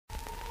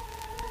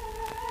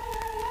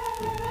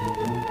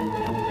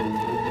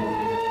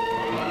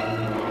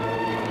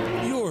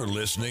You're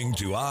listening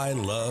to I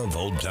Love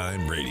Old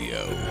Time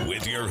Radio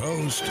with your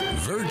host,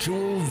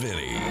 Virtual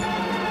Vinny.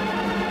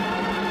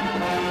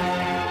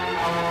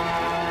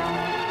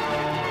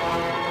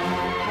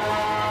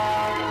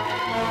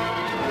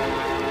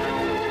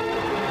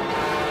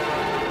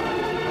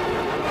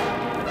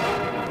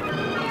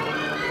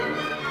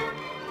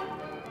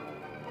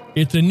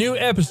 It's a new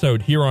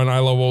episode here on I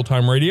Love Old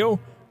Time Radio.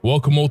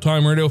 Welcome, Old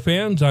Time Radio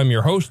fans. I'm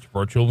your host,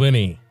 Virtual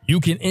Vinny. You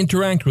can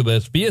interact with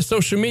us via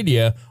social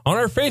media on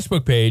our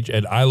Facebook page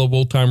at I Love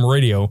Old Time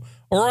Radio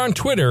or on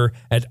Twitter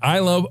at I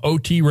Love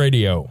OT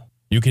Radio.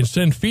 You can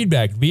send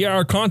feedback via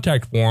our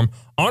contact form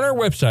on our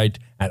website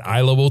at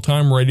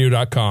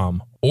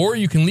iloveoldtimeradio.com, or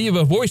you can leave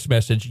a voice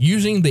message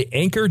using the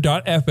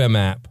Anchor.fm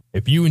app.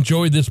 If you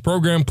enjoyed this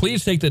program,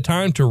 please take the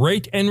time to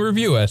rate and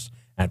review us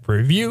at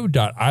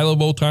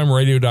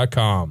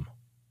review.iloveoldtimeradio.com.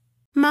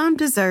 Mom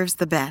deserves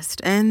the best,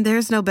 and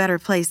there's no better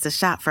place to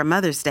shop for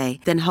Mother's Day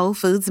than Whole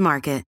Foods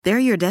Market. They're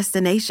your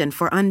destination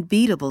for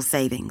unbeatable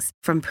savings,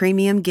 from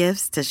premium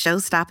gifts to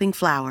show-stopping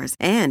flowers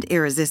and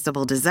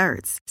irresistible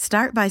desserts.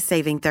 Start by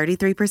saving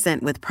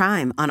 33% with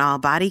Prime on all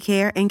body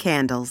care and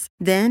candles.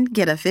 Then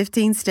get a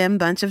 15-stem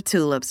bunch of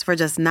tulips for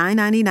just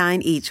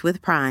 $9.99 each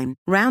with Prime.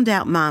 Round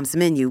out Mom's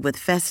menu with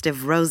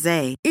festive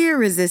rosé,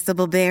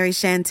 irresistible berry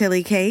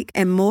chantilly cake,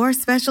 and more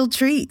special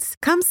treats.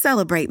 Come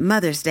celebrate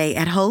Mother's Day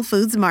at Whole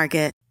Foods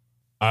Market.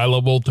 I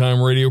Love Old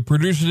Time Radio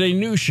produces a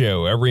new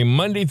show every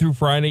Monday through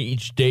Friday,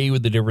 each day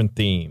with a different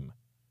theme.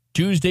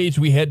 Tuesdays,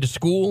 we head to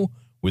school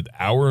with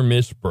Our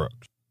Miss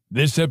Brooks.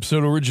 This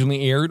episode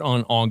originally aired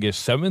on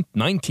August 7th,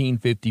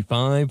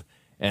 1955,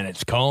 and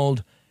it's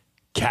called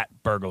Cat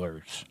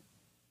Burglars.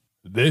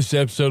 This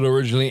episode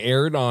originally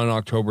aired on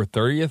October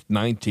 30th,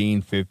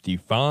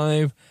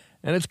 1955,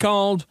 and it's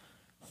called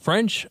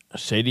French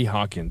Sadie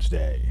Hawkins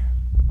Day.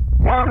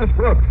 Our Miss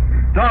Brooks,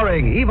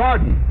 starring Eve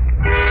Arden.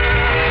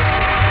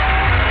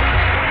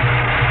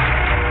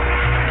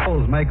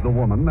 Make the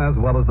woman as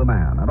well as the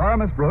man. And our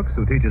Miss Brooks,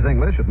 who teaches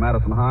English at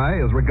Madison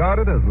High, is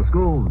regarded as the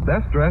school's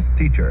best-dressed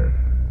teacher.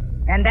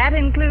 And that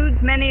includes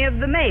many of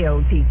the male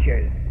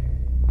teachers.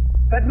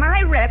 But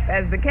my rep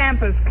as the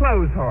campus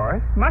clothes horse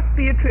must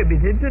be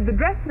attributed to the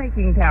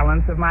dressmaking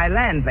talents of my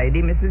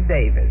landlady, Mrs.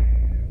 Davis,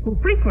 who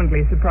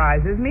frequently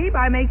surprises me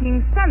by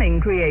making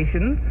stunning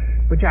creations,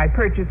 which I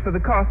purchase for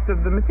the cost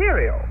of the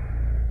material.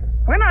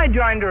 When I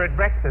joined her at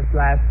breakfast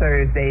last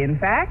Thursday, in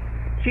fact,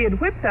 she had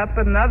whipped up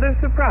another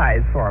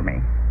surprise for me.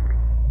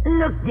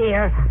 Look,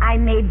 dear, I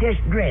made this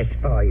dress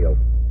for you.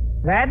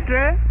 That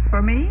dress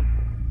for me?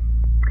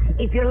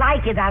 If you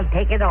like it, I'll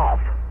take it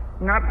off.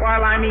 Not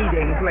while I'm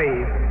eating,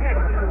 please.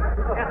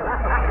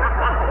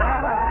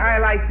 I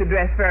like the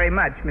dress very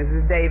much,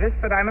 Mrs. Davis,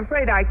 but I'm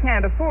afraid I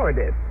can't afford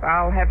it.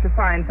 I'll have to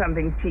find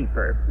something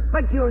cheaper.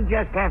 But you'll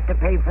just have to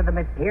pay for the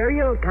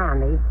material,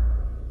 Connie.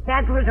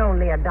 That was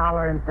only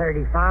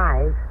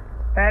 $1.35.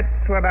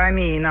 That's what I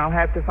mean. I'll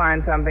have to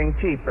find something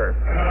cheaper.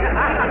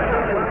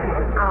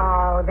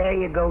 Oh, there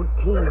you go,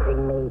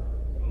 teasing me.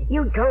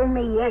 You told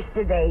me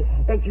yesterday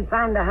that you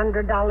found a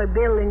 $100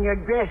 bill in your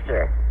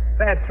dresser.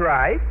 That's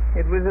right.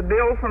 It was a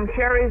bill from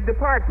Sherry's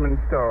department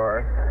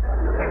store.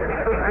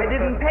 I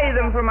didn't pay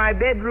them for my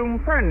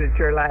bedroom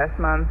furniture last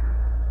month.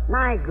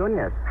 My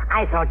goodness.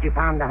 I thought you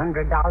found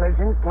 $100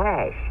 in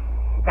cash.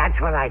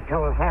 That's what I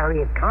told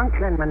Harriet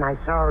Conklin when I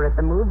saw her at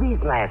the movies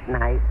last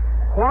night.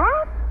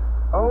 What?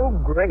 Oh,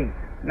 great.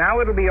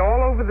 Now it'll be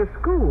all over the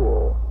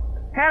school.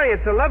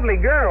 Harriet's a lovely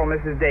girl,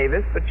 Mrs.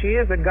 Davis, but she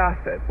is a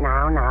gossip.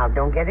 Now,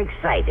 don't get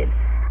excited.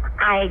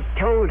 I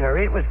told her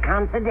it was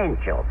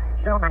confidential,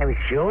 so I'm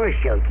sure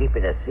she'll keep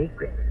it a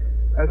secret.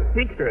 A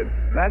secret?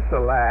 That's a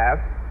laugh.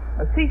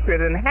 A secret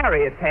in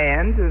Harriet's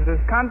hands is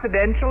as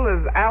confidential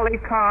as Ali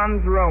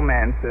Khan's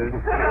romances.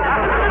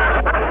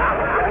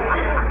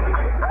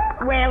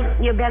 Well,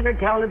 you better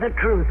tell her the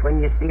truth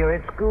when you see her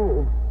at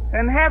school.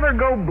 And have her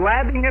go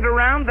blabbing it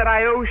around that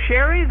I owe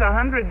Sherry's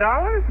 $100?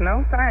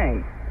 No,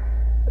 thanks.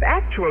 But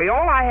actually,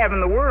 all I have in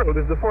the world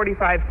is the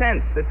 45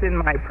 cents that's in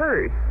my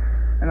purse.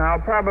 And I'll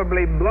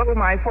probably blow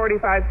my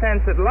 45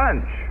 cents at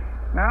lunch.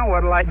 Now,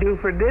 what'll I do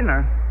for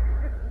dinner?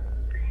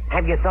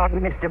 Have you thought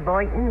of Mr.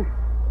 Boynton?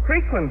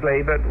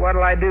 Frequently, but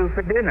what'll I do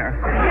for dinner?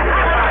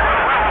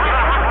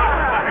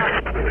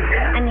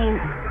 I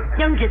mean,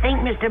 don't you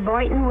think Mr.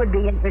 Boynton would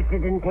be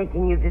interested in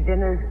taking you to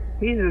dinner?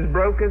 He's as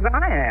broke as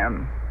I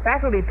am.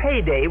 Faculty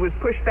payday was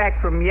pushed back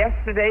from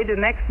yesterday to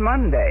next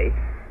Monday.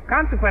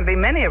 Consequently,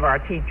 many of our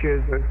teachers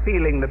are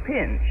feeling the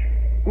pinch.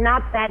 Not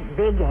that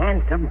big,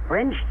 handsome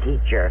French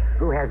teacher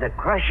who has a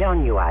crush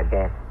on you, I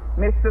bet.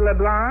 Mr.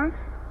 LeBlanc?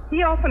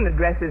 He often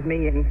addresses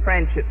me in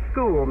French at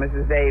school,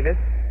 Mrs. Davis.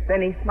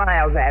 Then he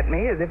smiles at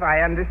me as if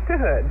I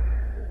understood.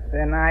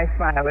 Then I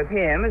smile at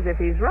him as if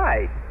he's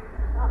right.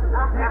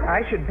 I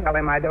should tell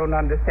him I don't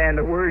understand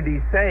a word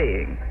he's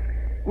saying.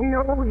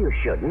 No, you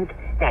shouldn't.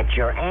 That's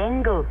your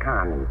angle,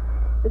 Connie.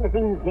 Let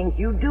him think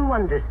you do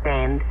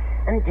understand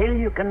until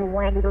you can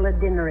wangle a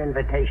dinner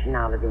invitation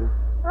out of him.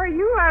 Are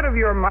you out of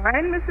your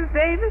mind, Mrs.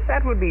 Davis?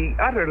 That would be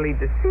utterly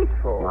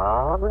deceitful.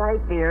 All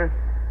right, dear.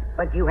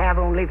 But you have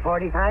only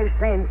 45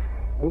 cents,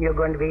 and you're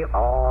going to be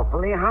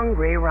awfully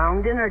hungry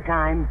around dinner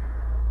time.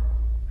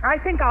 I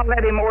think I'll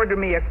let him order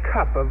me a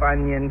cup of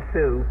onion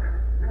soup.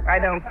 I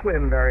don't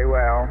swim very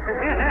well.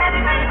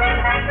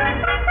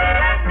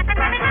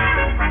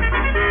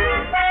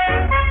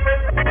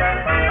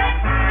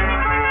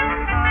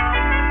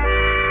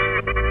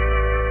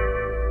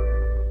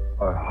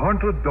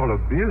 $100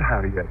 bill,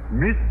 Harriet.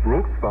 Miss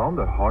Brooks found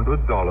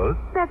 $100.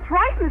 That's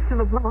right, Mr.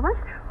 LeBlanc.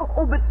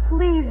 Oh, but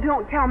please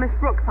don't tell Miss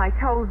Brooks I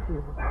told you.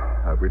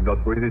 I will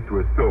not breathe it to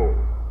a soul.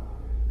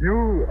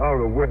 You are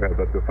aware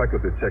that the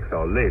faculty checks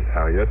are late,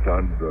 Harriet,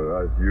 and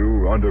as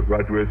you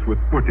undergraduates would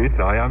put it,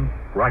 I am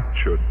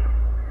fractured.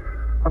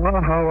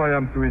 How I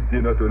am to eat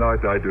dinner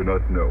tonight, I do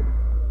not know.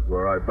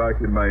 Were I back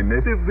in my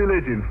native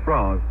village in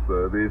France,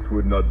 this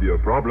would not be a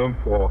problem,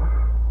 for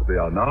they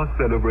are now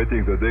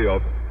celebrating the day of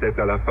Fête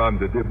à la Femme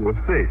de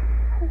Débroussé.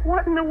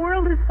 What in the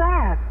world is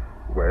that?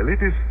 Well, it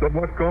is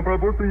somewhat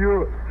comparable to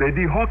your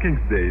Sadie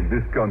Hawkins Day in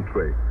this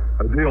country.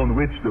 A day on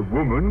which the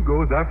woman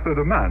goes after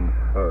the man.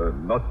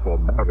 Not for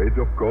marriage,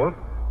 of course,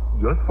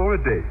 just for a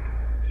date.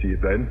 She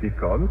then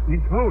becomes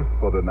his host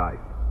for the night.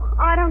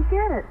 I don't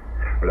get it.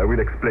 Well, I will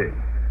explain.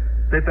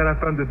 Fête à la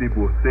Femme de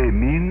Débroussé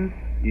means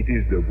it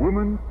is the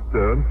woman's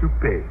turn to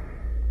pay.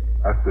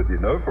 After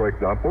dinner, for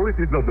example, it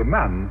is not the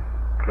man,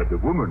 but the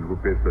woman who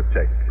pays the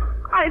check.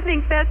 I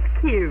think that's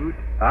cute.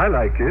 I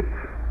like it.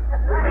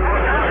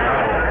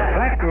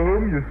 Back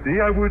home, you see,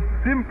 I would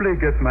simply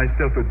get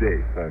myself a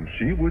date, and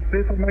she would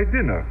pay for my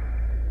dinner.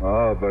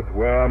 But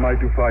where am I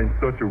to find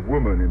such a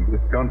woman in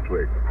this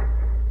country?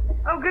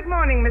 Oh, good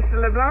morning, Mr.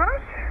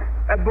 LeBlanc.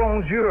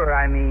 Bonjour,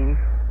 I mean.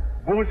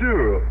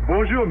 Bonjour.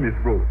 Bonjour, Miss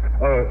Brooks.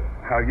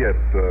 Harriet,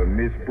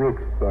 Miss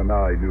Brooks and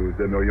I, nous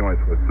aimerions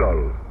être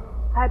seuls.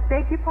 I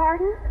beg your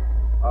pardon?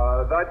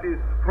 That is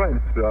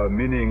French,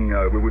 meaning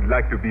we would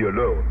like to be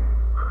alone.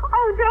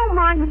 Oh, don't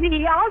mind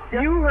me. I'll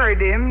just... You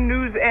heard him.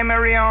 Nous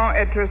aimerions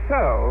être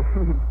seuls.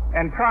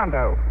 And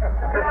pronto.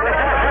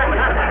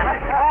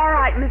 All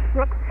right, Miss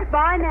Brooks.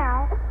 Bye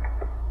now.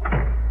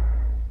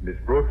 Miss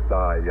Brooks,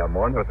 I am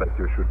honored that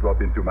you should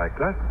drop into my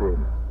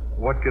classroom.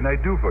 What can I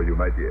do for you,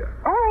 my dear?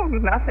 Oh,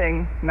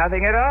 nothing.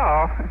 Nothing at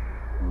all.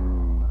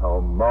 How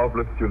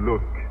marvelous you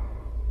look.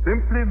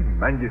 Simply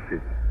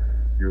magnificent.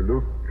 You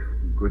look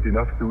good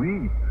enough to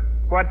eat.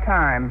 What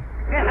time?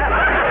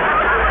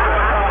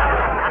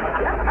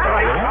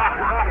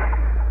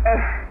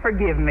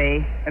 Forgive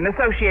me. An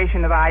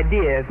association of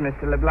ideas,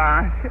 Mr.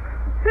 LeBlanc.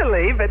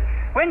 Silly, but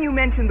when you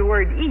mentioned the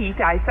word eat,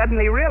 I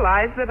suddenly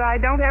realized that I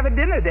don't have a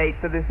dinner date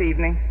for this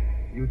evening.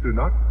 You do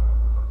not?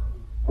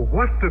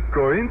 What a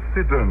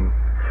coincidence.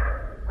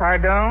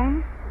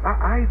 Pardon?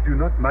 I do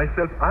not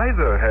myself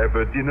either have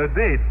a dinner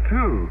date,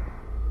 too.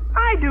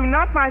 I do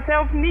not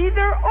myself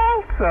neither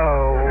also.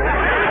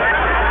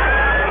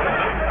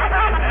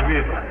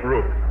 Miss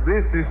Brooks,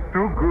 this is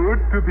too good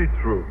to be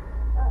true.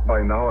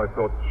 By now I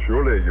thought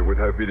surely you would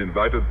have been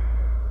invited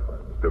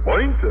by Mr.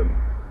 Boynton.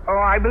 Oh,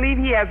 I believe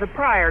he has a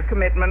prior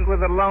commitment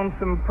with a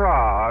lonesome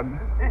frog.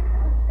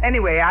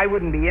 Anyway, I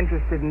wouldn't be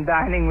interested in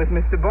dining with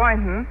Mr.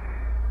 Boynton.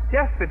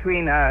 Just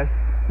between us,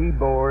 he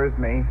bores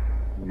me.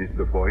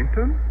 Mr.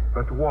 Boynton?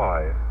 But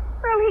why?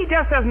 Well, he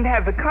just doesn't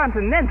have the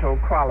continental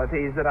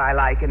qualities that I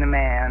like in a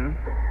man.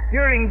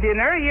 During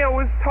dinner, he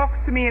always talks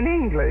to me in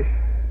English.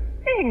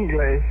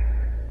 English.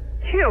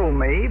 Kill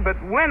me, but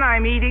when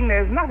I'm eating,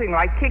 there's nothing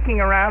like kicking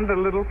around a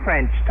little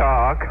French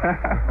talk.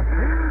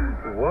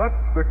 What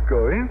a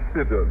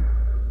coincidence.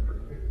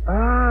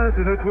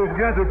 Je ne trouve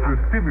rien de plus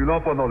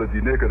stimulant pendant le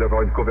dîner que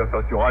d'avoir une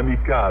conversation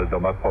amicale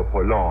dans ma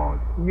propre langue.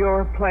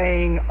 You're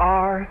playing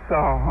our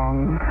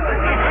song.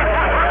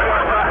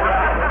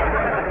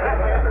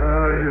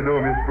 You know,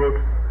 Miss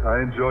Brooks,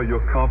 I enjoy your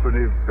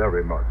company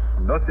very much.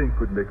 Nothing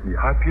could make me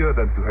happier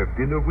than to have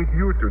dinner with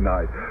you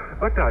tonight.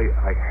 But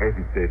I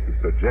hesitate to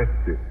suggest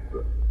it.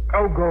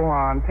 Oh, go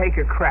on. Take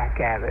a crack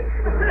at it.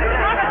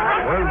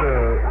 Well,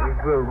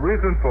 the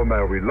reason for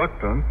my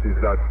reluctance is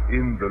that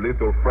in the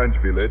little French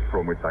village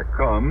from which I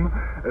come,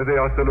 they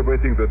are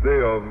celebrating the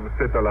day of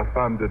Fête à la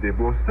Femme de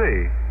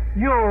Débroussé.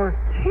 You're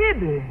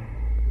kidding.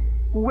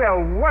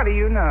 Well, what do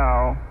you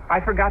know?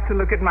 I forgot to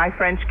look at my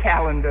French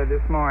calendar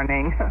this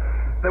morning.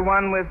 The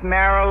one with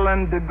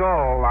Marilyn de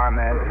Gaulle on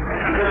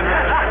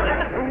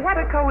it. What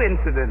a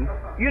coincidence.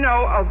 You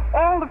know, of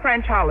all the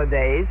French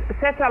holidays,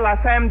 Fête à la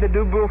Femme de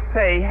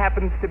Débroussé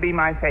happens to be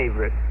my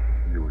favorite.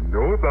 You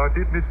know about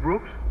it, Miss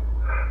Brooks?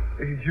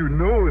 You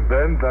know,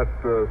 then, that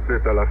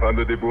Fête à la Femme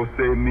de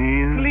Débroussé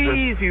means...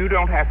 Please, you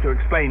don't have to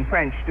explain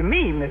French to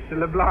me, Mr.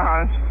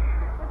 LeBlanc.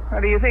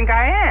 What do you think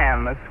I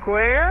am, a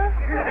square?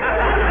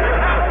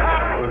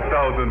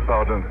 1,000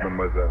 pardons,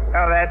 mademoiselle.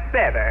 Oh, that's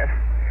better.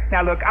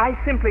 Now, look, I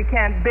simply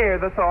can't bear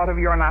the thought of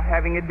your not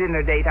having a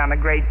dinner date on a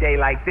great day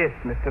like this,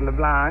 Mr.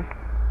 LeBlanc.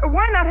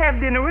 Why not have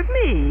dinner with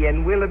me,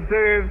 and we'll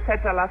observe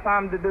Fête à la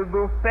Femme de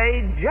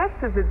Débroussé just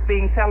as it's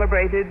being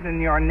celebrated in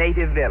your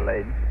native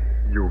village.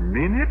 You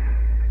mean it?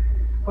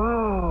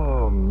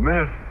 Oh,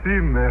 merci,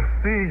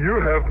 merci.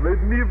 You have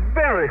made me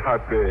very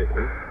happy.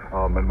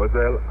 Oh,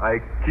 mademoiselle, I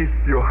kiss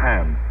your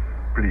hand,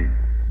 please.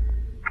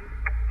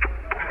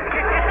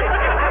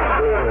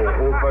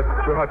 But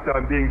perhaps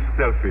I'm being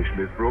selfish,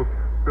 Miss Brooks.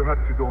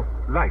 Perhaps you don't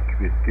like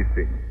this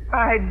kissing.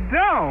 I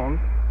don't.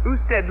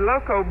 Usted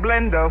loco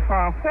blendo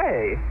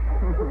français.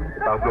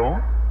 Pardon?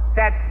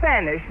 That's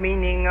Spanish,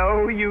 meaning,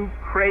 oh, you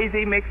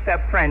crazy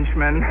mixed-up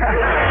Frenchman.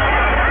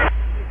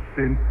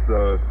 Since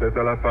c'est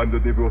à la fin de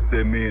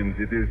divorcer means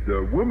it is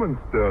the woman's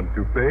turn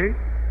to pay,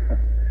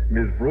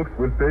 Miss Brooks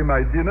will pay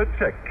my dinner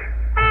check.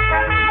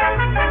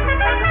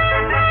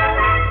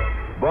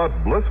 But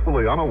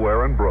blissfully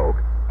unaware and broke,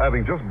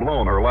 having just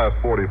blown her last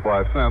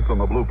 45 cents on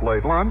the blue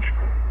plate lunch,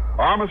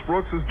 our Miss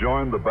Brooks has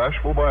joined the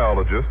bashful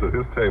biologist at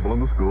his table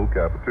in the school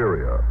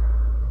cafeteria.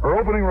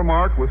 Her opening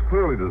remark was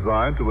clearly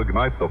designed to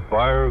ignite the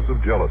fires of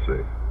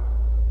jealousy.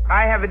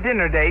 I have a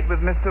dinner date with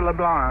Mr.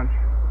 LeBlanc.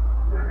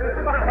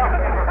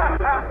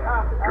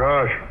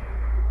 Gosh,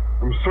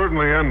 I'm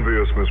certainly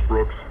envious, Miss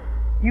Brooks.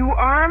 You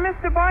are,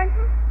 Mr.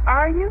 Boynton?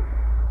 Are you?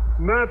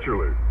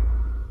 Naturally.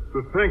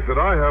 To think that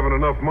I haven't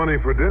enough money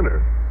for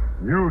dinner.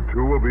 You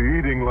two will be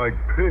eating like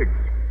pigs.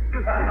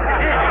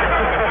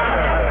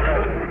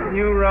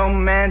 You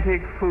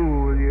romantic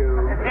fool, you.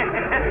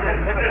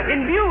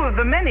 In view of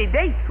the many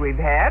dates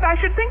we've had, I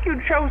should think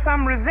you'd show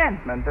some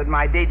resentment at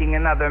my dating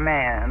another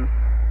man.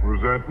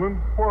 Resentment?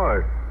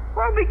 Why?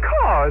 Well,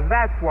 because,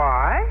 that's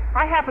why.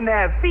 I happen to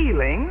have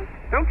feelings.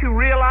 Don't you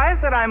realize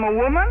that I'm a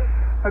woman?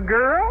 A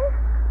girl?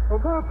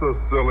 Well, that's a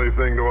silly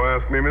thing to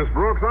ask me, Miss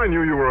Brooks. I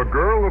knew you were a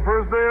girl the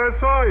first day I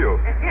saw you.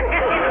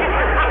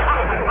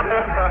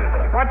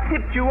 What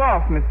tipped you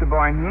off, Mr.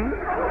 Boynton?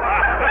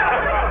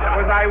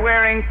 Was I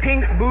wearing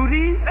pink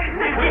booties?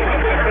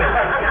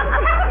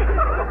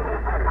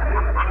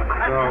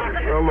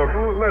 Now, look,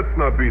 let's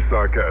not be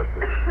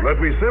sarcastic. Let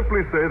me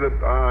simply say that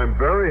I'm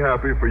very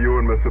happy for you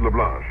and Mr.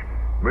 LeBlanc.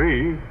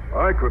 Me,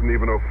 I couldn't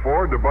even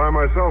afford to buy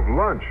myself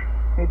lunch.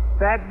 It's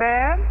that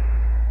bad?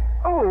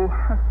 Oh,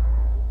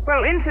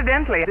 well,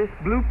 incidentally, this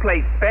blue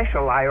plate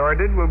special I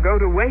ordered will go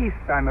to waste,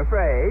 I'm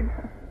afraid.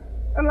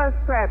 Unless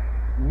perhaps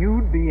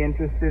you'd be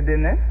interested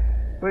in it,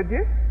 would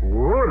you?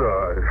 Would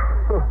I?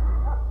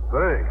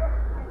 Thanks.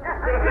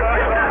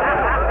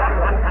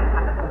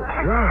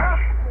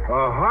 Gosh,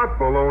 a hot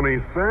bologna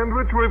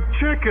sandwich with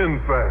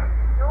chicken fat.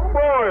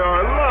 Boy,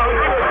 I love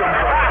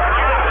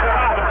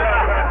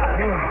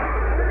chicken fat.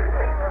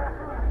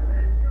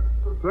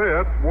 Say,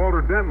 that's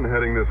Walter Denton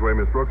heading this way,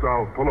 Miss Brooks.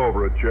 I'll pull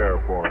over a chair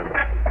for him.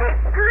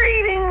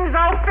 Greetings,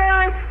 O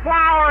fairest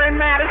flower in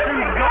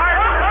Madison's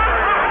garden.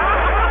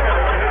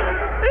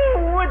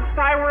 Wouldst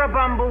I were a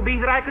bumblebee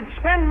that I could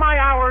spend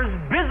my hours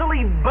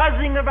busily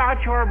buzzing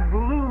about your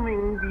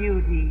blooming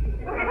beauty.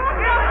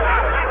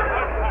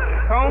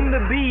 Comb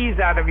the bees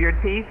out of your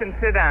teeth and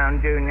sit down,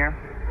 Junior.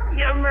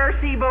 Yeah,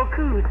 merci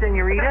beaucoup,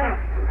 senorita.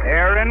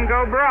 Erin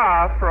go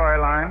bra,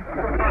 Fräulein.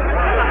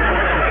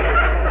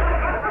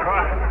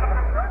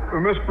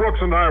 Miss Brooks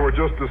and I were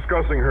just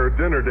discussing her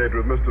dinner date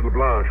with Mr.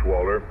 LeBlanc,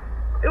 Walter.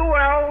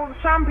 Well,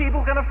 some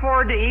people can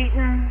afford to eat,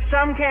 and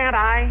some can't,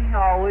 I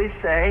always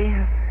say.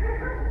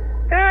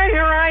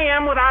 Here I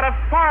am without a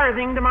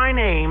farthing to my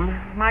name.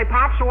 My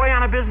pop's away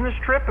on a business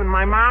trip, and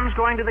my mom's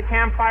going to the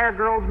Campfire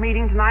Girls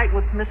meeting tonight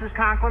with Mrs.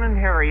 Conklin and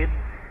Harriet.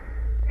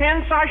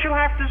 Hence, I shall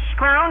have to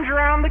scrounge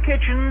around the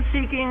kitchen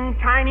seeking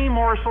tiny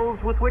morsels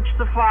with which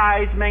the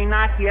flies may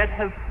not yet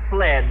have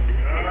fled.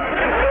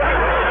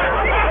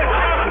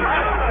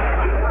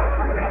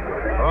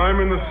 I'm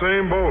in the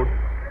same boat.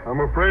 I'm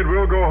afraid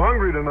we'll go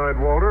hungry tonight,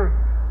 Walter.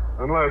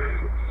 Unless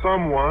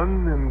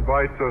someone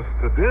invites us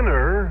to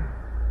dinner.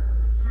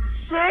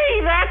 Say,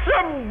 that's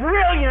a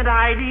brilliant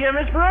idea,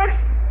 Miss Brooks.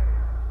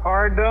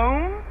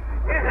 Pardon?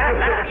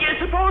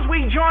 Suppose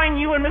we join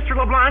you and Mr.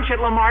 LeBlanc at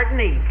La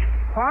Martinique.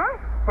 What?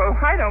 Well,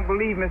 I don't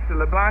believe Mr.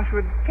 LeBlanc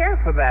would care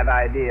for that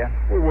idea.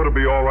 Well, would it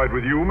be all right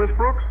with you, Miss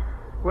Brooks?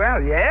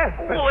 Well, yes.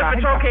 But well, if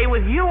it's okay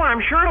with you,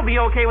 I'm sure it'll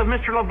be okay with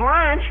Mr.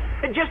 LeBlanc.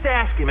 Just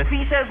ask him. If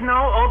he says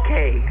no,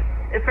 okay.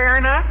 Fair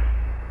enough?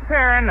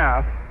 Fair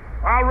enough.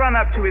 I'll run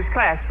up to his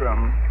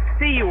classroom.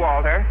 See you,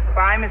 Walter.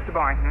 Bye, Mr.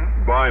 Boynton.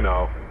 Bye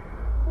now.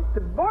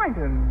 Mr.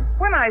 Boynton,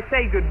 when I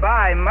say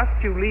goodbye,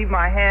 must you leave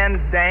my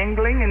hands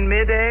dangling in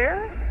midair?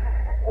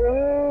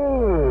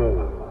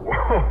 Oh,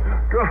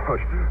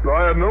 gosh.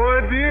 I had no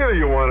idea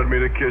you wanted me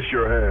to kiss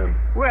your hand.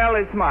 Well,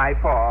 it's my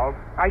fault.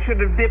 I should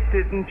have dipped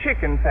it in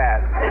chicken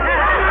fat.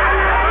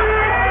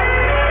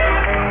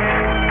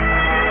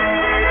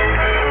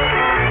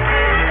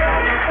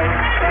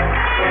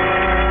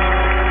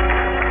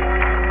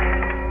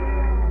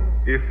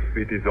 If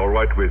it is all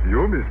right with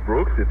you, Miss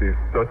Brooks, it is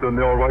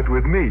certainly all right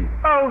with me.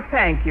 Oh,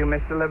 thank you,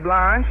 Mr.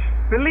 LeBlanc.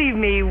 Believe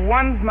me,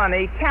 one's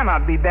money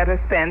cannot be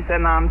better spent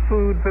than on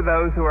food for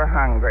those who are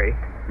hungry.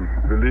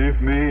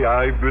 Believe me,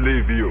 I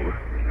believe you.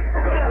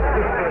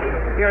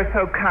 You're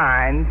so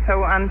kind,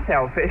 so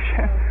unselfish.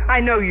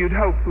 I know you'd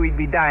hoped we'd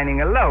be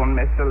dining alone,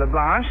 Mr.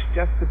 LeBlanc,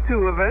 just the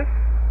two of us.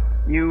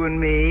 You and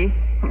me.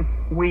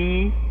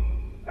 We.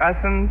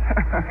 Ussens.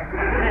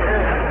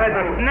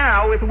 But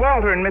now, with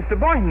Walter and Mr.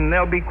 Boynton,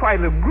 there'll be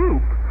quite a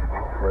group.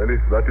 Well,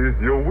 if that is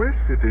your wish,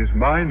 it is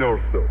mine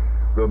also.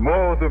 The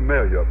more, the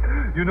merrier.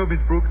 You know,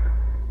 Miss Brooks,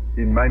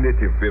 in my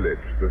native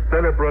village, the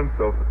celebrants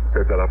of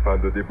Fête à la fin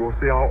de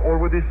Débauché are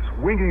already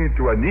swinging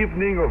into an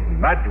evening of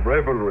mad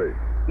revelry.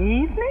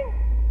 Evening?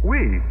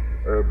 Oui.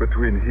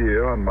 Between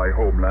here and my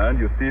homeland,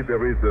 you see,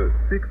 there is a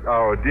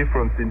 6-hour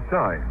difference in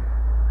time.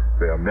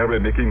 Their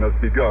merrymaking has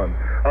begun.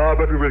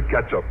 But we will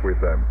catch up with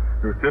them.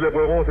 Nous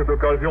célébrerons cette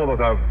occasion dans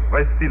un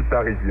vrai style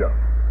parisien.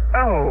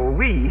 Oh,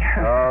 oui.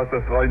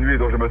 Ça sera une nuit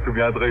dont je me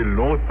souviendrai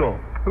longtemps.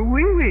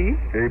 Oui, oui.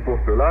 Et pour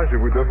cela, je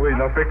vous devrai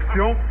une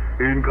affection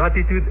et une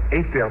gratitude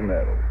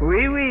éternelle.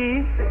 Oui,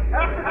 oui.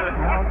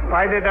 I'll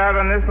fight it out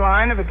on this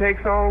line if it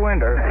takes all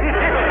winter.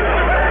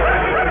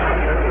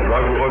 Je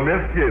dois vous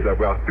remercier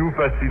d'avoir tout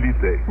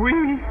facilité.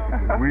 Oui.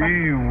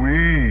 Oui,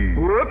 oui.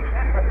 Whoops.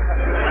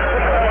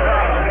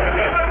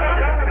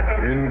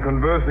 In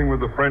conversing with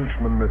the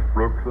Frenchman, Miss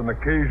Brooks, an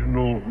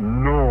occasional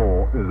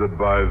no is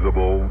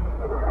advisable.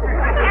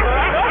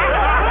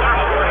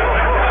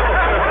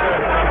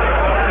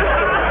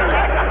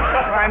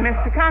 Why,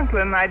 Mr.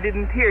 Conklin, I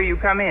didn't hear you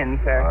come in,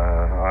 sir.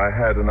 I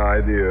had an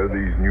idea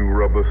these new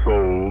rubber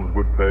soles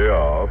would pay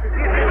off.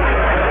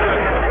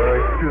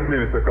 Excuse me,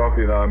 Mr.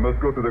 Conklin, I must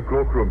go to the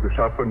cloakroom to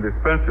sharpen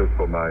dispensers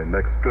for my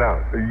next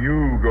class.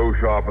 You go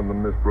sharpen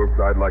them, Miss Brooks.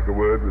 I'd like a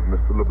word with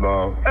Mr.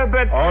 LeBlanc.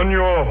 But... On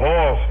your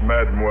horse,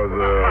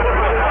 mademoiselle.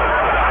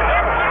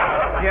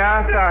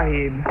 Ya,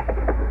 Sahib.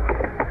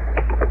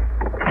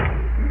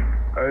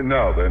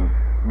 Now then,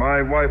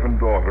 my wife and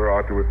daughter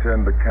are to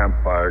attend the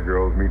Campfire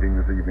Girls meeting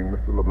this evening,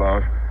 Mr.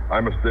 LeBlanc.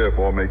 I must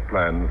therefore make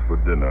plans for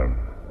dinner.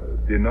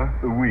 Dinner?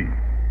 We.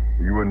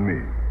 You and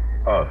me.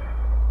 Us.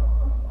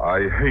 I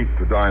hate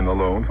to dine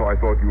alone, so I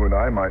thought you and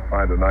I might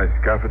find a nice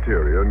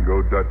cafeteria and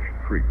go Dutch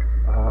treat.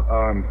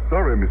 I'm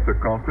sorry, Mr.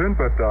 Conklin,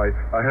 but I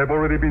have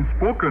already been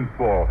spoken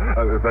for.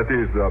 That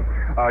is,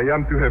 I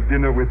am to have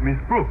dinner with Miss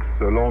Brooks,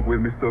 along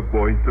with Mr.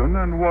 Boynton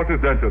and Walter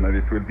Denton, and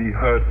it will be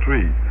her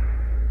treat.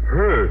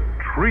 Her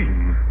treat?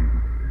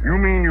 You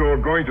mean you're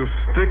going to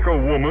stick a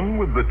woman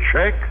with the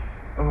check?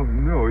 Oh,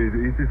 no, it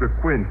is a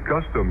quaint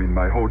custom in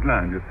my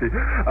homeland, you see.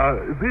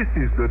 This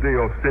is the day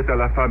of Fête à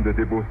la femme de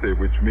Débauché,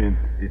 which means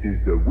it is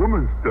the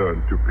woman's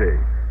turn to pay.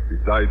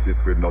 Besides, it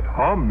will not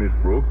harm Miss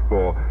Brooks,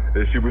 for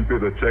she will pay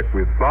the check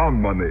with found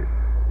money.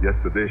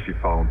 Yesterday, she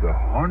found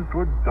 $100.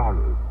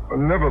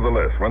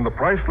 Nevertheless, when the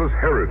priceless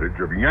heritage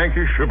of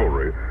Yankee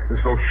chivalry is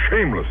so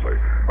shamelessly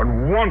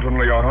and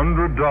wantonly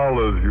 $100,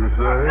 you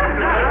say?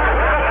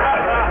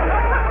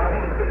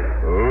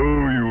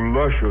 Oh, you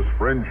luscious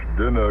French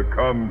dinner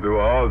come to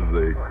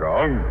Ozzy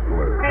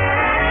Conklin.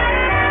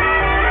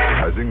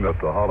 I think that's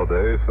the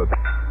holiday.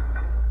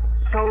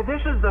 So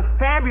this is the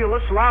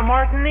fabulous La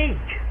Martinique.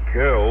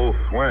 Quel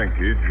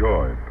swanky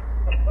joint.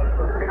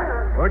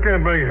 I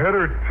can't make head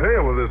or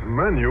tail of this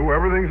menu.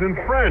 Everything's in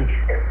French.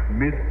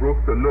 Miss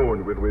Brooks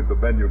alone will read the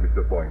menu,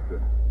 Mr.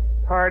 Boynton.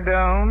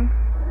 Pardon?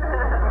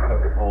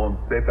 On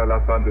Fête à la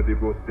fin de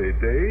Débauché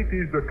Day, it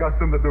is the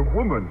custom that the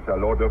woman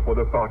shall order for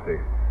the party.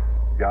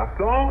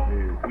 Garçon?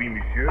 Oui,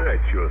 monsieur,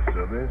 at your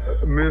service.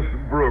 Miss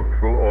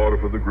Brooks will order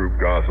for the group,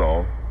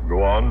 garçon.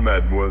 Go on,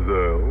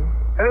 mademoiselle.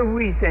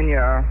 Oui,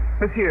 senor.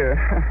 Monsieur.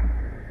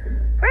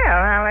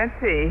 Well, now, let's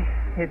see.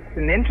 It's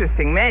an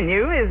interesting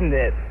menu, isn't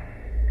it?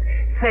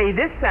 Say,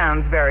 this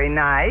sounds very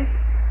nice.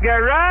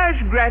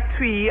 Garage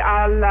gratuit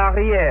à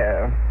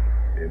l'arrière.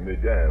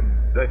 Mesdames,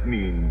 that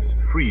means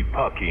free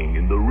parking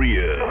in the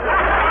rear.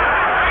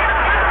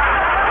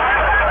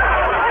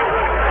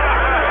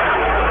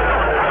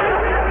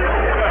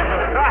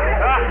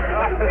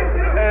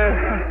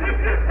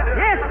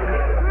 Yes,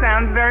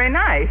 sounds very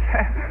nice.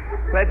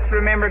 Let's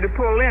remember to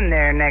pull in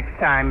there next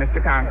time,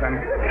 Mr. Conklin.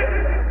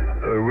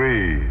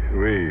 Oui,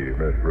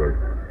 Miss Brooks.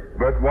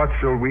 But what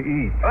shall we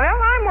eat?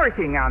 Well, I'm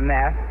working on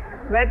that.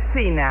 Let's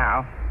see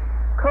now.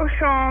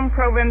 Cochon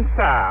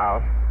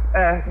Provençal.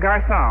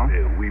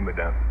 Garçon. Oui,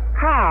 madame.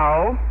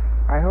 How,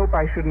 I hope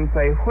I shouldn't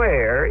say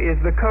where, is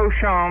the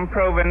Cochon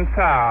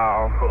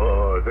Provençal?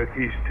 Oh, that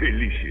is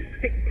delicious.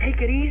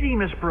 Take it easy,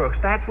 Miss Brooks.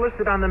 That's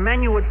listed on the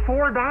menu at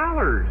 $4.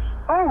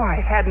 Oh, I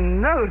hadn't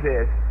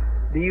noticed.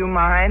 Do you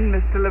mind,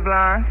 Mr.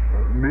 LeBlanc?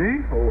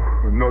 Me? Oh,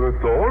 not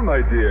at all,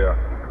 my dear.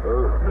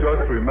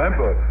 Just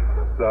remember,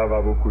 ça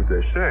va vous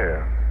coûter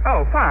cher.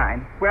 Oh,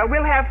 fine. Well,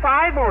 we'll have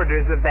 5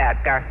 orders of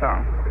that,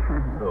 garçon.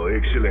 Oh,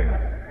 excellent.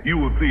 You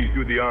will please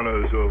do the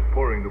honors of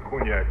pouring the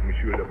cognac,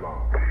 Monsieur Leblanc.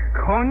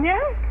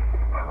 Cognac?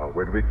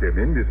 When we came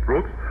in, Miss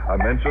Brooks, I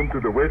mentioned to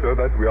the waiter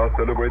that we are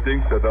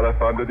celebrating Fête à la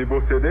fin de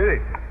Débauché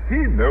Day.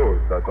 He knows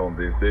that on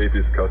this day it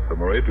is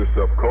customary to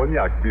serve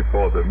cognac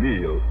before the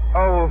meal.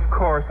 Oh, of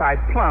course, I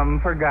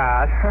plumb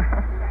forgot.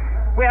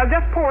 Well,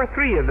 just pour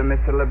 3 of them,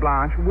 Mr.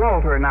 LeBlanc.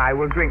 Walter and I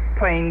will drink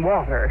plain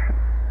water.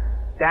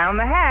 Down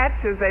the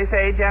hatch, as they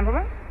say,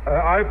 gentlemen.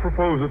 I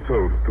propose a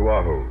toast to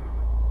our host.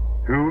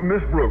 To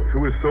Miss Brooks,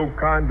 who is so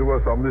kind to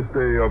us on this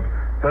day of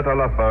Fête à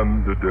la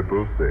femme de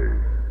Débauché,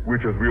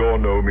 which, as we all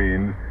know,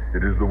 means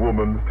it is the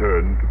woman's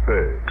turn to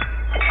pay.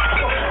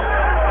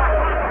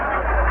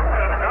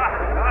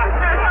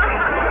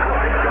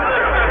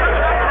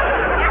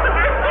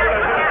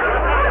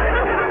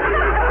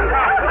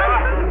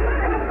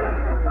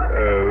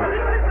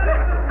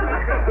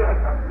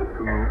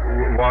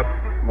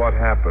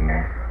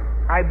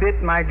 I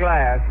bit my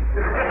glass.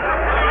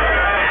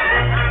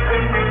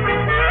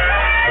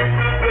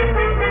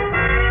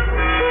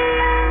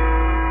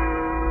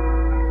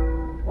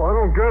 Well, I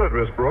don't get it,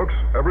 Miss Brooks.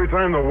 Every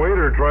time the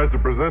waiter tries to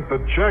present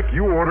the check,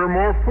 you order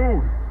more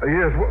food.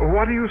 Yes,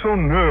 what are you so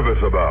nervous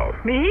about?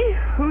 Me?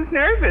 Who's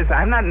nervous?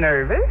 I'm not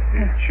nervous.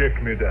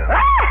 Check me down.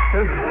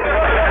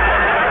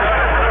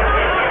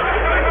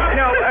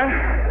 No,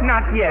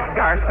 not yet,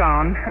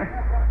 garçon.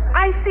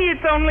 I see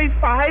it's only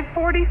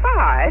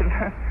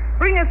 5:45.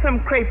 Bring us some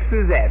crepe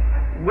Suzette.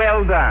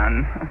 Well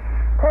done.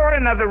 Pour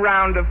another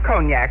round of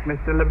cognac,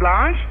 Mr.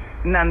 LeBlanche.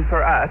 None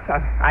for us.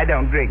 I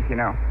don't drink, you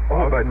know.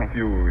 Oh, but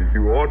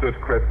you ordered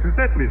crêpes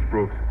Suzette, Miss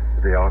Brooks.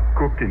 They are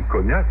cooked in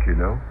cognac, you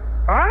know.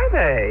 Are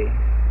they?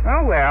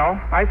 Oh, well,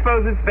 I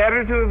suppose it's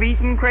better to have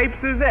eaten crepe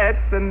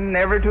Suzettes than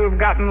never to have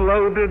gotten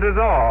loaded at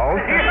all.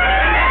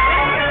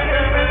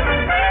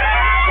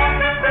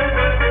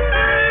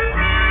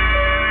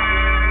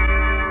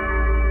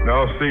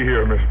 Now, see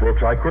here, Miss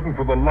Brooks. I couldn't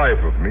for the life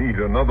of me eat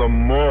another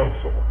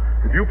morsel.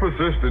 If you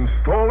persist in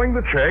stalling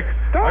the check...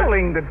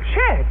 Stalling the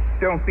check?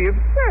 Don't be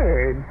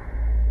absurd.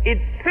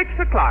 It's 6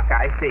 o'clock,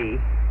 I see.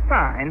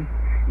 Fine.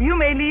 You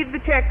may leave the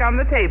check on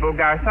the table,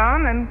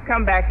 garçon, and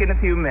come back in a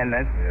few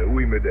minutes.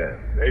 Oui, madame.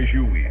 As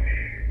you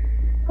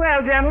wish.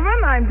 Well,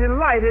 gentlemen, I'm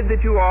delighted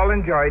that you all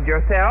enjoyed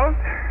yourselves.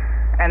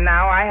 And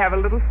now I have a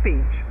little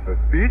speech. A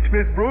speech,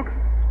 Miss Brooks?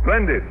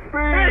 Splendid.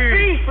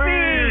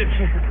 Speech!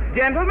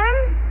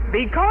 Gentlemen,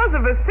 because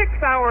of a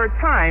 6-hour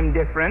time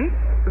difference,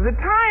 the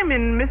time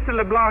in Mr.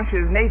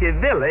 LeBlanche's native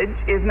village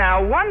is now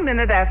 1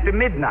 minute after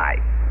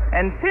midnight.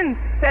 And since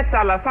C'est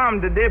à la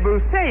femme de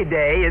débourser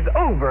day is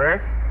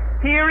over,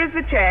 here is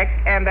a check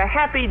and a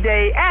happy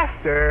day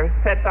after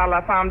C'est à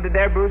la femme de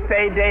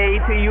débourser day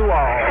to you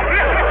all.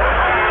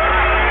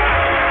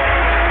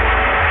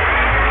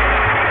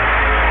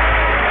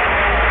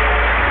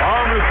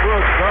 Miss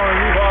Brooks, starring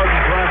Eve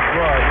Arden,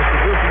 transcribed. This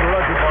edition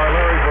directed by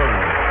Larry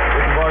Berman.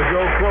 Written by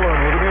Joe Quillen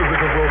with the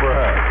music of Wilbur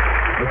Hatch.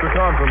 Mr.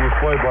 Compton was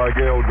played by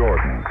Gail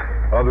Gordon.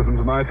 Others in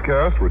tonight's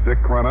cast were Dick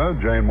Crenna,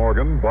 Jane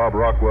Morgan, Bob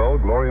Rockwell,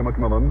 Gloria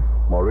McMillan,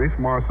 Maurice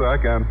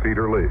Marsack, and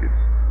Peter Leeds.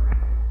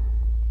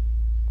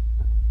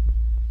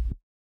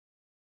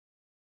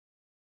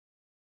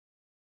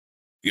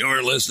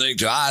 You're listening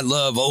to I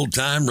Love Old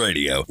Time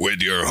Radio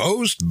with your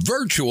host,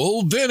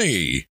 Virtual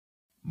Vinny.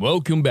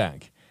 Welcome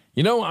back.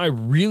 You know, I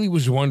really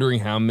was wondering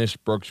how Miss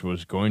Brooks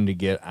was going to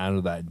get out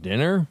of that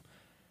dinner.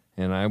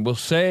 And I will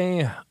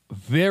say,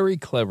 very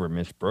clever,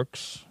 Miss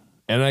Brooks.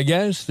 And I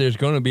guess there's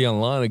going to be a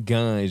lot of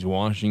guys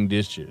washing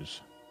dishes.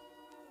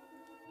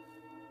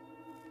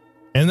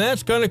 And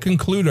that's going to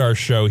conclude our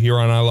show here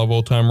on I Love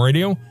Old Time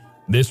Radio.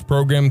 This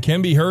program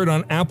can be heard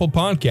on Apple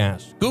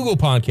Podcasts, Google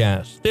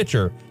Podcasts,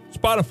 Stitcher,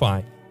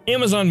 Spotify,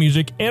 Amazon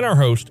Music, and our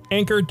host,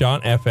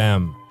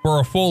 Anchor.fm. For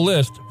a full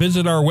list,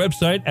 visit our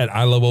website at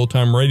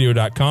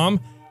iloveoldtimeradio.com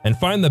and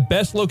find the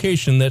best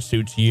location that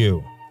suits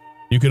you.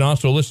 You can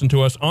also listen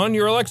to us on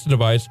your Alexa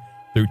device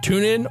through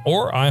TuneIn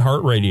or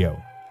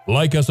iHeartRadio.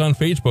 Like us on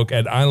Facebook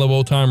at I Love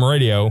Old Time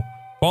Radio.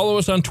 Follow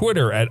us on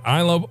Twitter at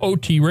I Love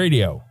OT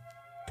Radio.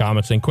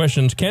 Comments and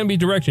questions can be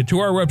directed to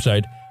our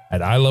website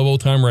at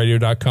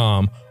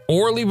iloveoldtimeradio.com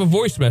or leave a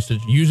voice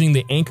message using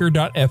the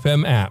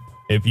Anchor.fm app.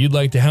 If you'd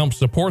like to help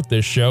support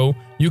this show,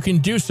 you can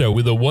do so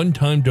with a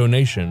one-time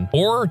donation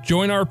or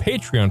join our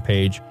Patreon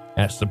page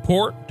at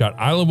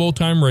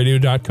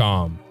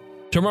support.iloveoldtimeradio.com.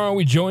 Tomorrow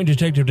we join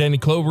Detective Danny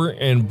Clover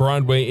and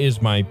Broadway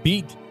is My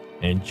Beat,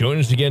 and join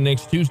us again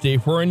next Tuesday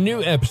for a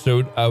new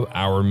episode of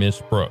Our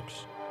Miss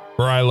Brooks.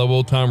 For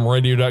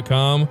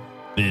iloveoldtimeradio.com,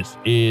 this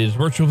is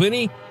Virtual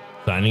Vinny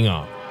signing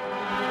off.